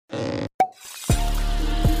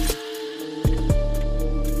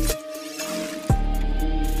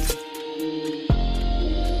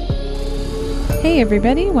Hey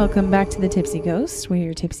everybody, welcome back to the Tipsy Ghost. We're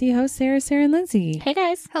your tipsy hosts, Sarah, and Lindsay. Hey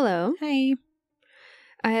guys. Hello. Hi.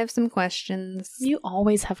 I have some questions. You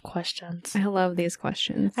always have questions. I love these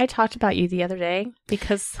questions. I talked about you the other day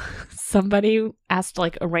because somebody asked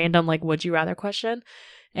like a random would you rather question,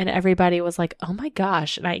 and everybody was like, oh my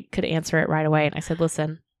gosh, and I could answer it right away. And I said,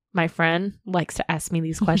 listen, my friend likes to ask me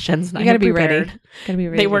these questions. And You gotta be prepared. ready. Gotta be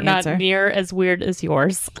ready. They were to not answer. near as weird as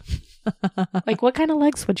yours. Like, what kind of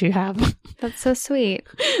legs would you have? That's so sweet.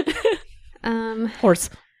 Horse.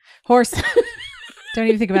 Don't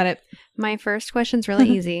even think about it. My first question's really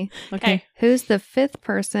easy. Okay. Who's the fifth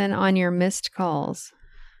person on your missed calls?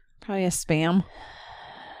 Probably a spam.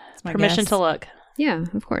 That's my Permission guess. to look. Yeah,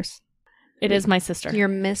 of course. It is my sister. Your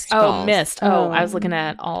missed Oh, calls. missed. Oh, I was looking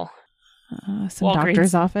at all Some Walgreens.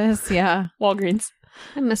 doctor's office. Yeah. Walgreens.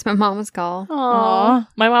 I missed my mom's call. Aw.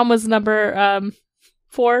 My mom was number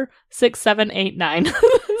 4, 6, 7, 8, 9.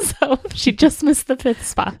 So she just missed the 5th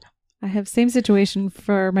spot. I have same situation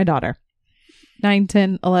for my daughter. 9,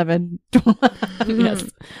 10, 11, 12. Yes.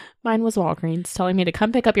 Mine was Walgreens telling me to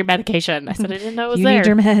come pick up your medication. I said I didn't know it was You there. need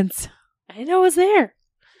your meds. I didn't know it was there.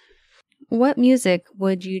 What music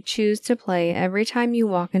would you choose to play every time you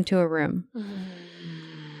walk into a room?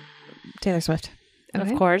 Taylor Swift.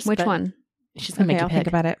 Of course. Which but one? She's going to Okay, make I'll you think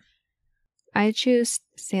pick. about it. I choose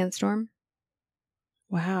Sandstorm.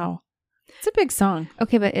 Wow. It's a big song.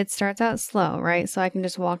 Okay, but it starts out slow, right? So I can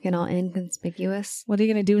just walk in all inconspicuous. What are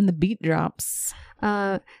you going to do when the beat drops?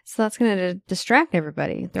 So that's going to distract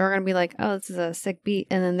everybody. They're going to be like, oh, this is a sick beat.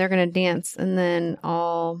 And then they're going to dance. And then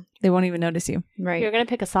They won't even notice you. right. You're going to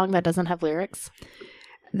pick a song that doesn't have lyrics?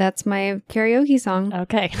 That's my karaoke song.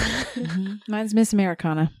 Okay. Mhm. Mine's Miss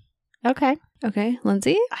Americana. Okay. Okay,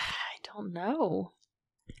 Lindsay? I don't know.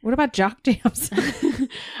 What about Jock Jams?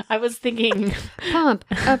 I was thinking, Pump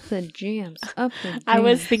up the jams. Up the jams. I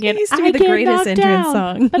was thinking, It used to be I the get greatest knocked entrance down,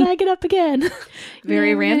 song. but I get up again. Very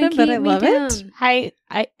You're gonna random, but I keep me love it. down. I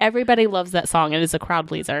everybody loves that song. It is a crowd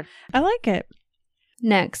pleaser. I like it.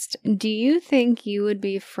 Next, do you think you would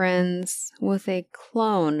be friends with a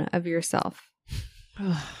clone of yourself?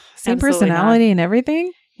 Same Absolutely personality and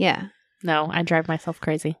everything? Yeah. No, I drive myself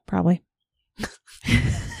crazy. Probably.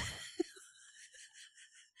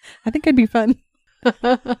 I think I'd be fun.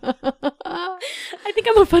 I think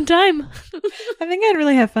I'm a fun time. I think I'd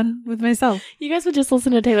really have fun with myself. You guys would just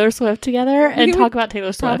listen to Taylor Swift together and We would talk about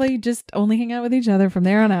Taylor Swift. Probably just only hang out with each other from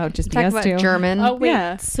there on out. Just be Talk us about two. German. Oh wait,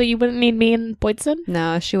 Yeah. so you wouldn't need me and Boydson?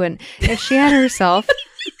 No, she wouldn't. If she had herself,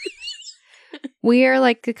 we are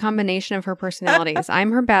like a combination of her personalities.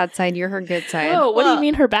 I'm her bad side, you're her good side. Oh, what do Well- you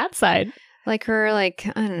mean her bad side? Like her, like,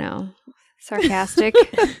 I don't know, sarcastic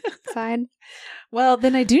side. Well,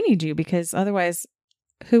 then I do need you because otherwise,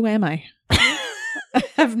 who am I? I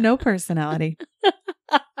have no personality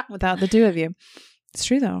without the two of you. It's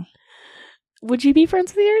true though. Would you be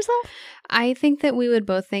friends with yourself? I think that we would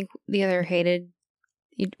both think the other hated.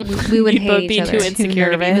 We would You'd both hate be each too other.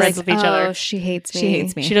 insecure to be nervous. friends with each oh, other. she hates me. She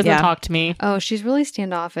hates me. She doesn't Yeah. talk to me. Oh, she's really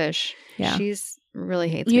standoffish. Yeah. She's really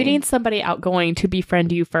hates You me. need somebody outgoing to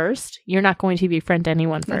befriend you first. You're not going to befriend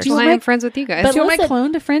anyone That's first. you why want I'm my- friends with you guys. But Do you want my listen-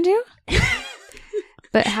 clone to friend you?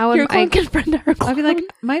 But how would Your clone I? can friend her clone. I'd be like,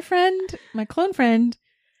 my friend, my clone friend,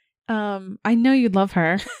 I know you'd love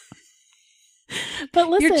her. but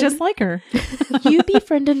listen, You're just like her. you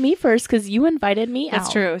befriended me first because you invited me out.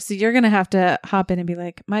 That's true. So you're going to have to hop in and be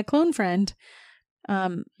like, my clone friend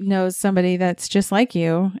knows somebody that's just like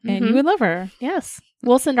you and you Mhm. would love her. Yes.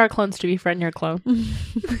 We'll send our clones to befriend your clone.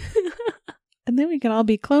 And then we can all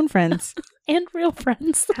be clone friends And real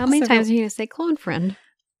friends. How many So- times are you going to say clone friend?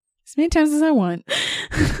 as many times as I want.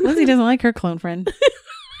 Lindsay doesn't like her clone friend.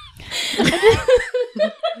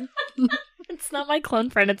 It's not my clone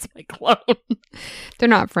friend, it's my clone. They're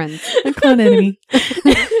not friends. My clone enemy.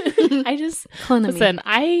 I just Clone listen,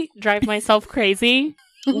 I drive myself crazy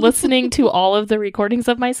listening to all of the recordings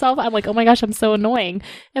of myself. I'm like, oh my gosh, I'm so annoying.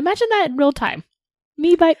 Imagine that in real time.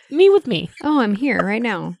 Me with me. Oh, I'm here right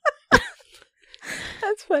now.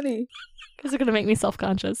 That's funny. Because they're gonna make me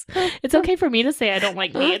self-conscious. It's okay for me to say I don't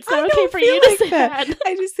like me. It's I not okay don't for feel you to like say that.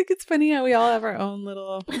 I just think it's funny how we all have our own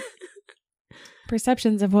little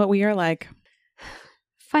perceptions of what we are like.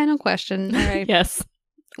 Final question. All right. Yes.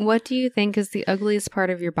 What do you think is the ugliest part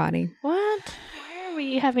of your body? What? Why are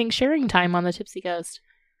we having sharing time on the Tipsy Ghost?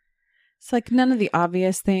 It's like none of the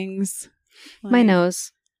obvious things. My Like-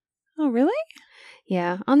 nose. Oh, really?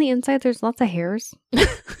 Yeah. On the inside, there's lots of hairs.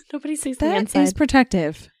 Nobody sees the That inside. is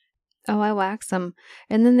protective. Oh, I wax them.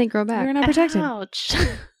 And then they grow back. You're not protected. Ouch.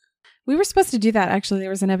 We were supposed to do that. Actually, there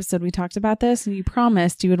was an episode we talked about this, and you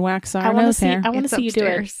promised you would wax our I want to nose see. hair. I want to It's see you do it.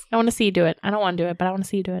 upstairs. I want to see you do it. I don't want to do it, but I want to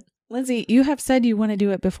see you do it. Lindsay, you have said you want to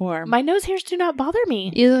do it before. My nose hairs do not bother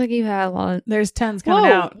me. You look like you had a lot. There's tons coming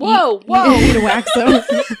out. Whoa. You need to wax them.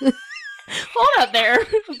 Hold up there.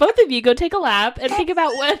 Both of you go take a lap and think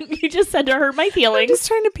about what you just said to hurt my I'm feelings. just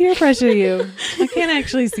trying to peer pressure you. I can't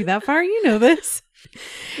actually see that far. You know this.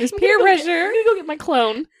 There's peer I'm pressure. gonna go get my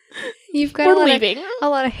clone. You've got We're leaving. a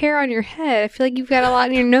lot of hair on your head. I feel like you've got a lot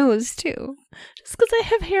in your nose too. Just because I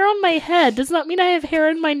have hair on my head does not mean I have hair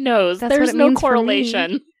in my nose. That's There's what it no means for me.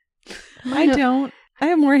 correlation. I don't. I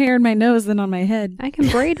have more hair in my nose than on my head. I can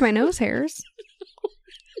braid my nose hairs.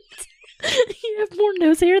 You have more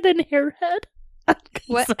nose hair than hair head? I'm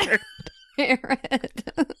What? concerned.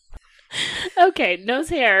 Hairhead. Okay, nose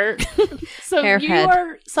hair. So Hair you head.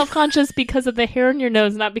 are self-conscious because of the hair on your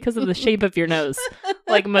nose, not because of the shape of your nose,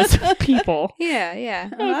 like most people. Yeah, yeah.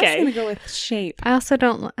 I was Okay. gonna go with shape. I also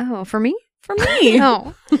don't. Oh, for me? For me,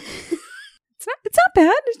 No. it's not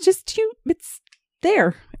bad. It's just you. It's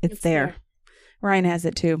there. It's there. Ryan has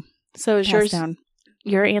it too. So is Passed yours down.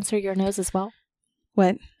 your answer your nose as well?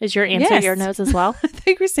 What? Is your answer Yes. your nose as well? I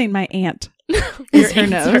think you were saying my aunt Your is her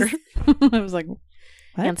answer. nose. I was like,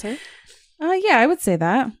 what? Answer? Yeah, I would say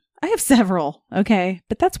that. I have several. Okay,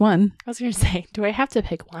 but that's one. I was going to say, do I have to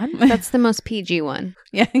pick one? That's the most PG one.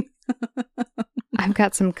 Yeah, I've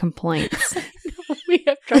got some complaints. We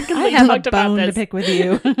have drunkenly I have a talked about bone to this. pick with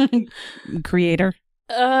you, creator.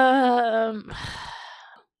 I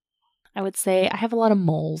would say I have a lot of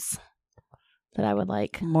moles that I would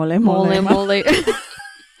like. Mole, Mole, mole. I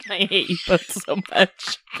hate you both so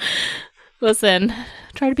much. Listen,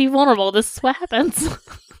 try to be vulnerable. This is what happens.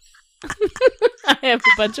 I have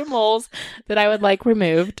a bunch of moles that I would like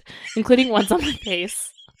removed, including ones on my face.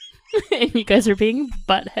 And you guys are being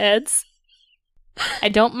butt heads. I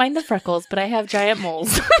don't mind the freckles, but I have giant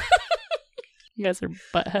moles. You guys are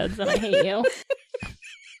butt heads, and I hate you.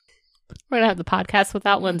 We're going to have the podcast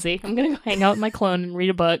without Lindsay. I'm going to go hang out with my clone and read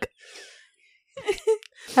a book.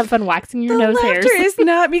 Have fun waxing your The nose hairs. laughter is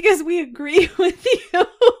not because we agree with you.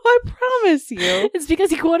 I promise you. It's because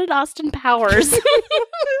he quoted Austin Powers.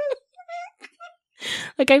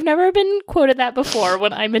 Like, I've never been quoted that before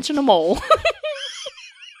when I mention a mole.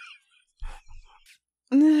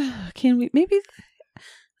 Can we? Maybe.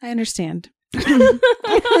 I understand.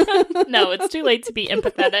 No, it's too late to be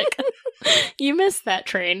empathetic. You missed that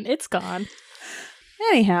train. It's gone.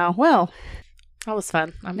 Anyhow, well, That was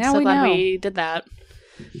fun. I'm Now so we glad know. we did that.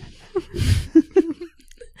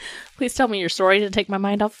 Please tell me your story to take my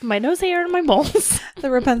mind off my nose hair and my moles. the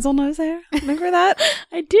Rapunzel nose hair. Remember that?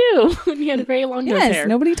 I do. When you had a very long nose Yes. hair.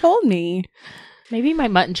 Nobody told me. Maybe my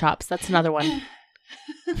mutton chops. That's another one.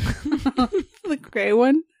 The gray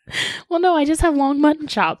one. Well, no, I just have long mutton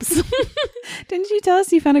chops. Didn't you tell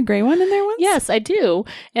us you found a gray one in there once? Yes, I do.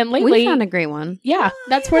 And lately, We found a great one. yeah,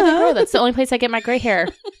 that's where they grow. That's the only place I get my gray hair.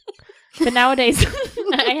 But nowadays,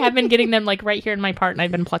 I have been getting them like right here in my part, and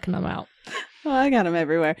I've been plucking them out. Well, I got them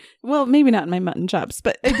everywhere. Well, maybe not in my mutton chops,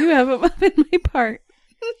 but I do have them up in my part.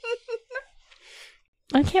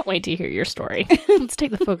 I can't wait to hear your story. Let's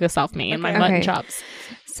take the focus off me and my mutton Okay. chops.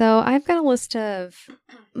 So I've got a list of,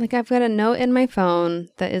 like, I've got a note in my phone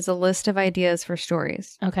that is a list of ideas for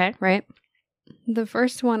stories, Okay. right? The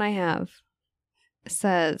first one I have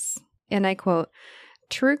says, and I quote,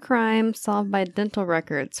 "True crime solved by dental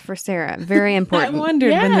records for Sarah. Very I important."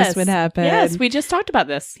 wondered when this would happen. Yes, we just talked about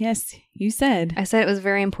this. Yes, you said. I said it was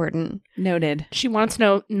very important. Noted. She wants to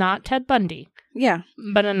know not Ted Bundy, Yeah.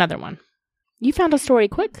 but another one. You found a story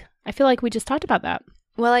quick. I feel like we just talked about that.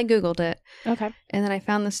 Well, I Googled it, Okay. and then I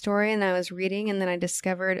found the story, and I was reading, and then I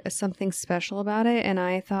discovered something special about it, and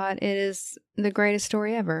I thought it is the greatest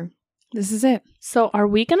story ever. This is it. So are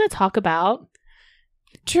we going to talk about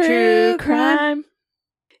True crime.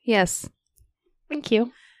 Yes. Thank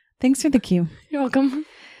you. Thanks for the cue. You're welcome.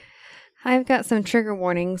 I've got some trigger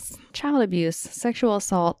warnings: child abuse, sexual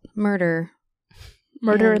assault, murder,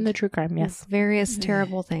 Murder And- in the true crime, yes. various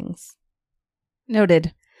terrible things.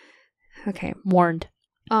 Noted. Okay. Warned.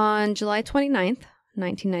 On July 29th,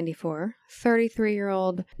 1994,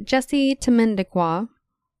 33-year-old Jesse Temendekwa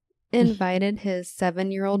invited his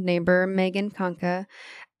 7-year-old neighbor, Megan Conca,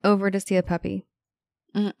 over to see a puppy.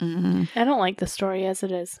 Mm-mm. I don't like the story as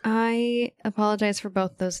it is. I apologize for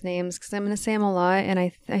both those names because I'm going to say them a lot, and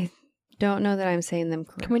I don't know that I'm saying them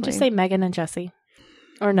correctly. Can we just say Megan and Jesse?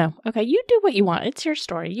 Or no? Okay, you do what you want. It's your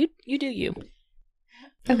story. You do you.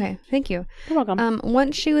 Okay, thank you. You're welcome.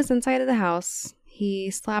 Once she was inside of the house,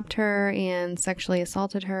 he slapped her and sexually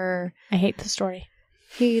assaulted her. I hate the story.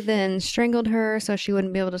 He then strangled her so she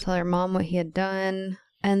wouldn't be able to tell her mom what he had done.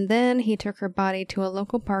 And then he took her body to a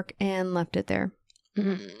local park and left it there.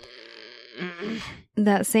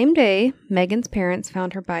 That same day, Megan's parents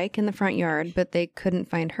found her bike in the front yard, but they couldn't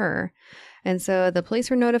find her. And so the police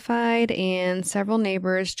were notified, and several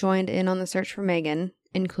neighbors joined in on the search for Megan,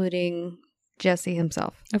 including Jesse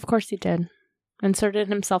himself. Of course he did. Inserted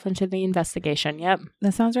himself into the investigation. Yep.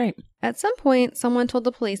 That sounds right. At some point, someone told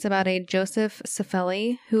the police about a Joseph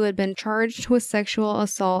Cifelli who had been charged with sexual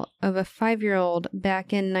assault of a 5-year-old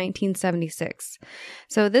back in 1976.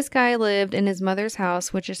 So this guy lived in his mother's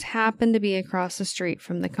house, which just happened to be across the street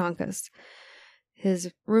from the Conkas.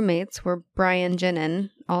 His roommates were Brian Jenin,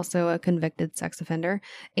 also a convicted sex offender,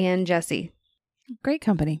 and Jesse. Great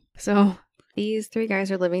company. So these 3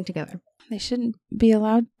 guys are living together. They shouldn't be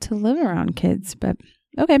allowed to live around kids, but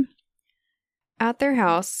okay. At their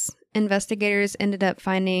house, investigators ended up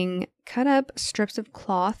finding cut up strips of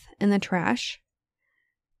cloth in the trash.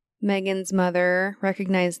 Megan's mother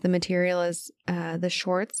recognized the material as the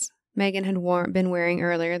shorts Megan had been wearing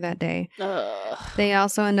earlier that day. Ugh. They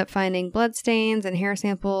also end up finding bloodstains and hair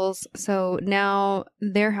samples. So now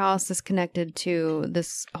their house is connected to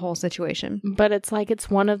this whole situation. But it's like it's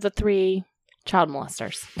one of the 3 child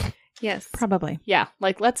molesters. Yes. Probably. Yeah,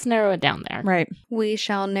 like let's narrow it down there. Right. We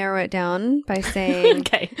shall narrow it down by saying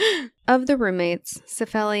Okay. of the roommates,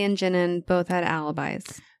 Cifelli and Jenin both had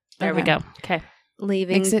alibis. There we Okay. go. Okay.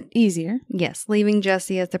 Leaving Makes it easier. Yes, leaving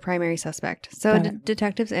Jesse as the primary suspect. So Got it.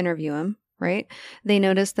 detectives interview him, right? They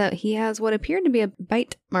notice that he has what appeared to be a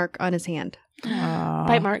bite mark on his hand. Aw.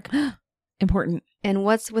 Bite mark. Important. And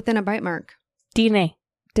what's within a bite mark? DNA.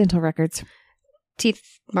 Dental records.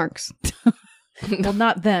 Teeth marks. Well,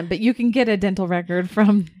 not them, but you can get a dental record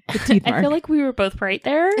from the teeth mark. I feel like we were both right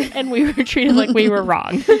there, and we were treated like we were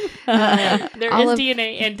wrong. There All is of-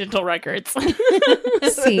 DNA and dental records.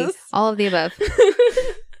 C. All of the above.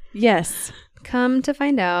 Yes. Come to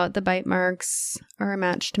find out, the bite marks are a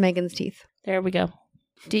match to Megan's teeth. There we go.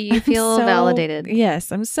 Do you feel So- validated?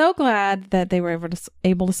 Yes. I'm so glad that they were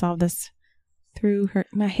able to solve this through her.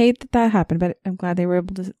 I hate that happened, but I'm glad they were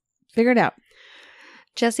able to figure it out.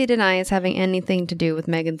 Jesse denies having anything to do with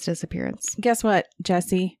Megan's disappearance. Guess what,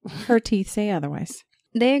 Jesse? Her teeth say otherwise.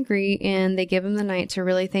 They agree, and they give him the night to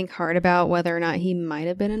really think hard about whether or not he might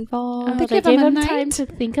have been involved. Oh, They they give him gave a him night? time to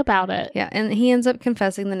think about it. Yeah, and he ends up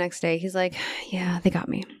confessing the next day. He's like, yeah, they got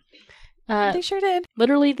me. They sure did.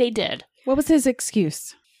 Literally, they did. What was his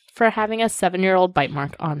excuse? For having a 7-year-old bite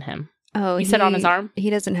mark on him. Oh, You said on his arm? He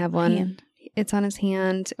doesn't have one. Hand. It's on his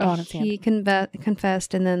hand. Oh, on his He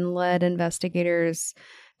confessed and then led investigators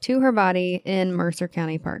to her body in Mercer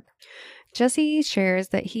County Park. Jesse shares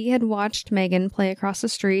that he had watched Megan play across the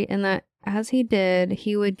street and that as he did,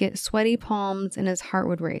 he would get sweaty palms and his heart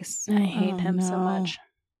would race. I hate Oh, him so no. much.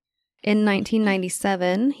 In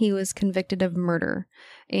 1997, he was convicted of murder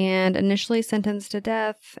and initially sentenced to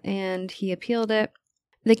death, and he appealed it.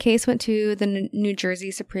 The case went to the New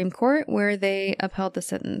Jersey Supreme Court, where they upheld the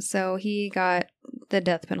sentence, so he got the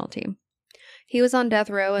death penalty. He was on death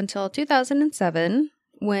row until 2007,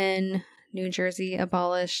 when New Jersey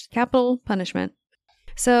abolished capital punishment.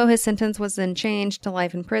 So his sentence was then changed to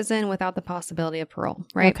life in prison without the possibility of parole,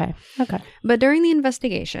 right? Okay. But during the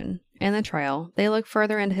investigation and the trial, they look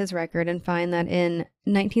further into his record and find that in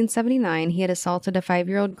 1979, he had assaulted a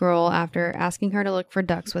 5-year-old girl after asking her to look for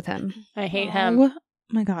ducks with him. I hate him. Oh,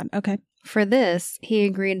 my God. Okay. For this, he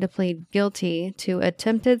agreed to plead guilty to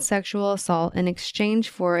attempted sexual assault in exchange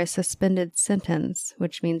for a suspended sentence,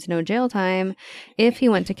 which means no jail time, if he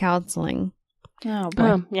went to counseling. Oh, boy.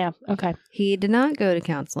 Oh, yeah. Okay. He did not go to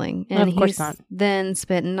counseling, and Of course he's not. then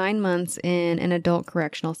spent 9 months in an adult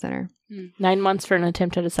correctional center. 9 months for an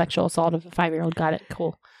attempted sexual assault of a 5-year-old. Got it.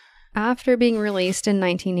 Cool. After being released in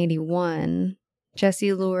 1981,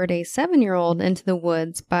 Jesse lured a 7-year-old into the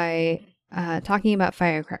woods by talking about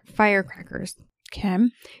firecrackers. Okay.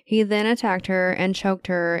 He then attacked her and choked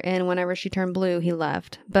her, and whenever she turned blue, he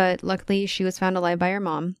left. But luckily, she was found alive by her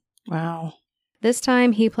mom. Wow. This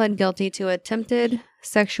time, he pled guilty to attempted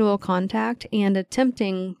sexual contact and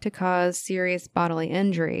attempting to cause serious bodily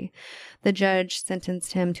injury. The judge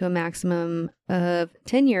sentenced him to a maximum of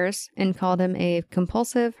 10 years and called him a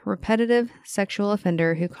compulsive, repetitive sexual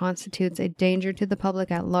offender who constitutes a danger to the public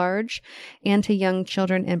at large and to young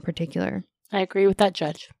children in particular. I agree with that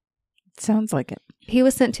judge. Sounds like it. He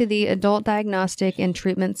was sent to the Adult Diagnostic and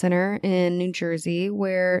Treatment Center in New Jersey,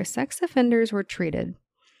 where sex offenders were treated.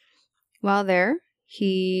 While there,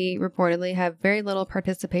 he reportedly had very little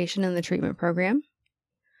participation in the treatment program.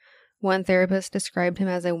 One therapist described him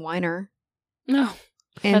as a whiner. No,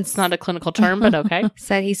 And that's not a clinical term, but okay.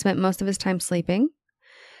 said he spent most of his time sleeping.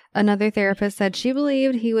 Another therapist said she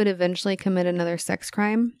believed he would eventually commit another sex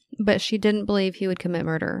crime, but she didn't believe he would commit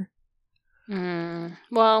murder.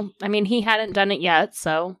 Well, I mean, he hadn't done it yet,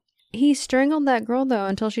 so. He strangled that girl, though,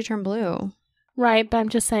 until she turned blue. Right, but I'm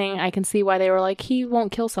just saying I can see why they were like, he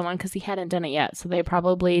won't kill someone because he hadn't done it yet. So they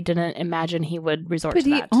probably didn't imagine he would resort to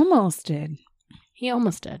that. But he almost did. He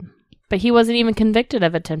almost did. But he wasn't even convicted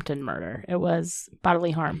of attempted murder. It was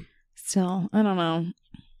bodily harm. Still, I don't know.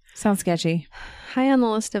 Sounds sketchy. High on the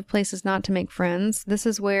list of places not to make friends, this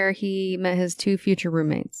is where he met his 2 future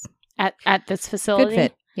roommates. At this facility? Good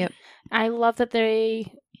fit. Yep. I love that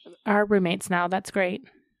they are roommates now. That's great.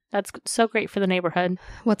 That's so great for the neighborhood.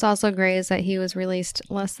 What's also great is that he was released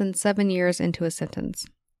less than 7 years into his sentence.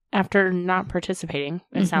 After not participating,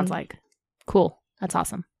 it sounds like. Cool. That's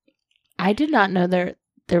awesome. I did not know there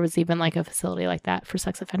was even like a facility like that for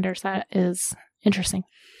sex offenders. That is interesting.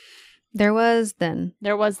 There was then.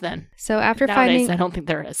 Nowadays, So I don't think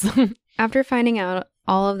there is. After finding out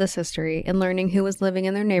all of this history and learning who was living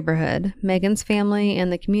in their neighborhood, Megan's family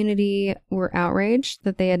and the community were outraged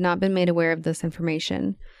that they had not been made aware of this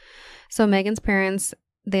information. So Megan's parents,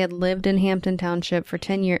 they had lived in Hampton Township for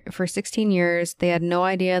 16 years. They had no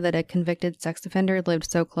idea that a convicted sex offender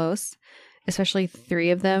lived so close, especially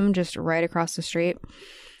 3 of them just right across the street.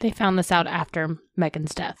 They found this out after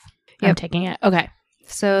Megan's death. Yep. I'm taking it. Okay.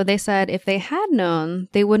 So they said if they had known,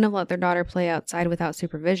 they wouldn't have let their daughter play outside without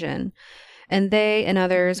supervision. And they and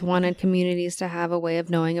others wanted communities to have a way of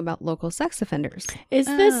knowing about local sex offenders. Is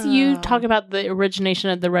this you talking about the origination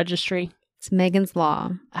of the registry? It's Megan's Law.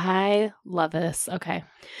 I love this. Okay.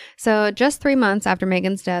 So just 3 months after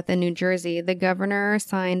Megan's death in New Jersey, the governor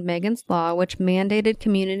signed Megan's Law, which mandated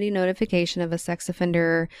community notification of a sex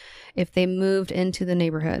offender if they moved into the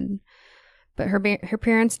neighborhood. But her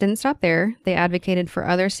parents didn't stop there. They advocated for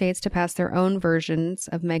other states to pass their own versions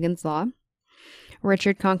of Megan's Law.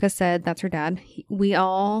 Richard Conca said, that's her dad, we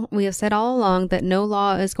have said all along that no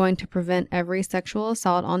law is going to prevent every sexual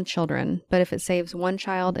assault on children, but if it saves one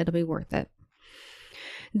child, it'll be worth it.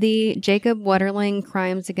 The Jacob Wetterling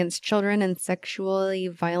Crimes Against Children and Sexually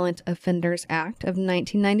Violent Offenders Act of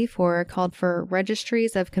 1994 called for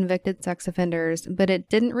registries of convicted sex offenders, but it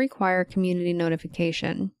didn't require community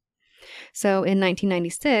notification. So in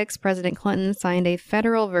 1996, President Clinton signed a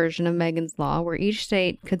federal version of Megan's Law where each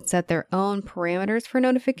state could set their own parameters for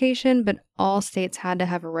notification, but all states had to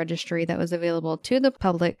have a registry that was available to the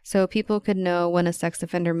public so people could know when a sex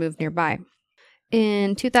offender moved nearby.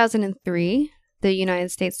 In 2003, the United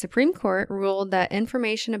States Supreme Court ruled that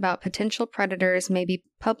information about potential predators may be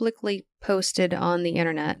publicly posted on the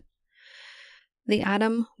internet. The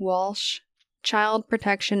Adam Walsh Child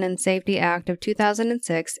Protection and Safety Act of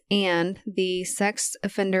 2006 and the Sex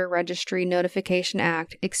Offender Registry Notification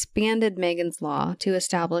Act expanded Megan's Law to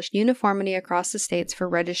establish uniformity across the states for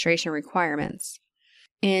registration requirements.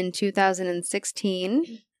 In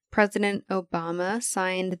 2016, President Obama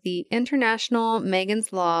signed the International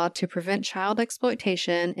Megan's Law to prevent child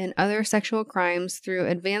exploitation and other sexual crimes through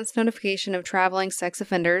advanced notification of traveling sex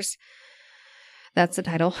offenders. That's the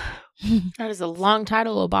title. That is a long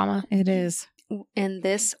title, Obama. It is. And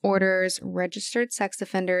this orders registered sex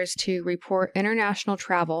offenders to report international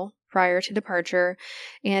travel prior to departure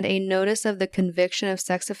and a notice of the conviction of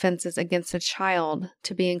sex offenses against a child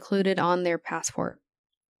to be included on their passport.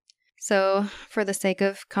 So, for the sake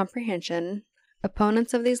of comprehension,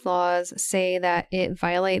 opponents of these laws say that it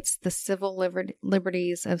violates the civil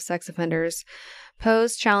liberties of sex offenders,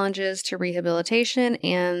 pose challenges to rehabilitation,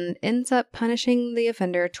 and ends up punishing the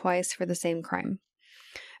offender twice for the same crime.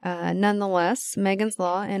 Nonetheless, Megan's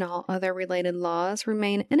Law and all other related laws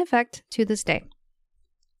remain in effect to this day.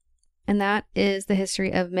 And that is the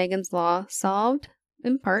history of Megan's Law, solved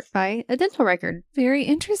in part by a dental record. Very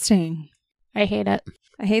interesting. I hate it.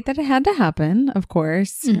 I hate that it had to happen, of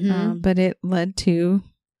course, Mhm. but it led to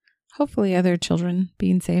hopefully other children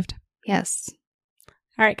being saved. Yes.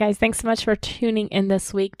 All right, guys, thanks so much for tuning in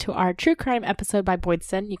this week to our true crime episode by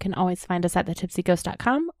Boydston. You can always find us at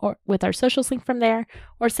thetipsyghost.com or with our socials link from there,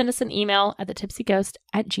 or send us an email at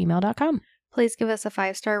thetipsyghost@gmail.com. Please give us a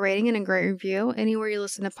 5-star rating and a great review anywhere you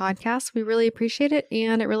listen to podcasts. We really appreciate it,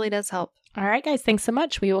 and it really does help. All right, guys, thanks so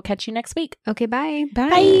much. We will catch you next week. Okay, bye.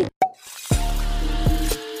 Bye. Bye.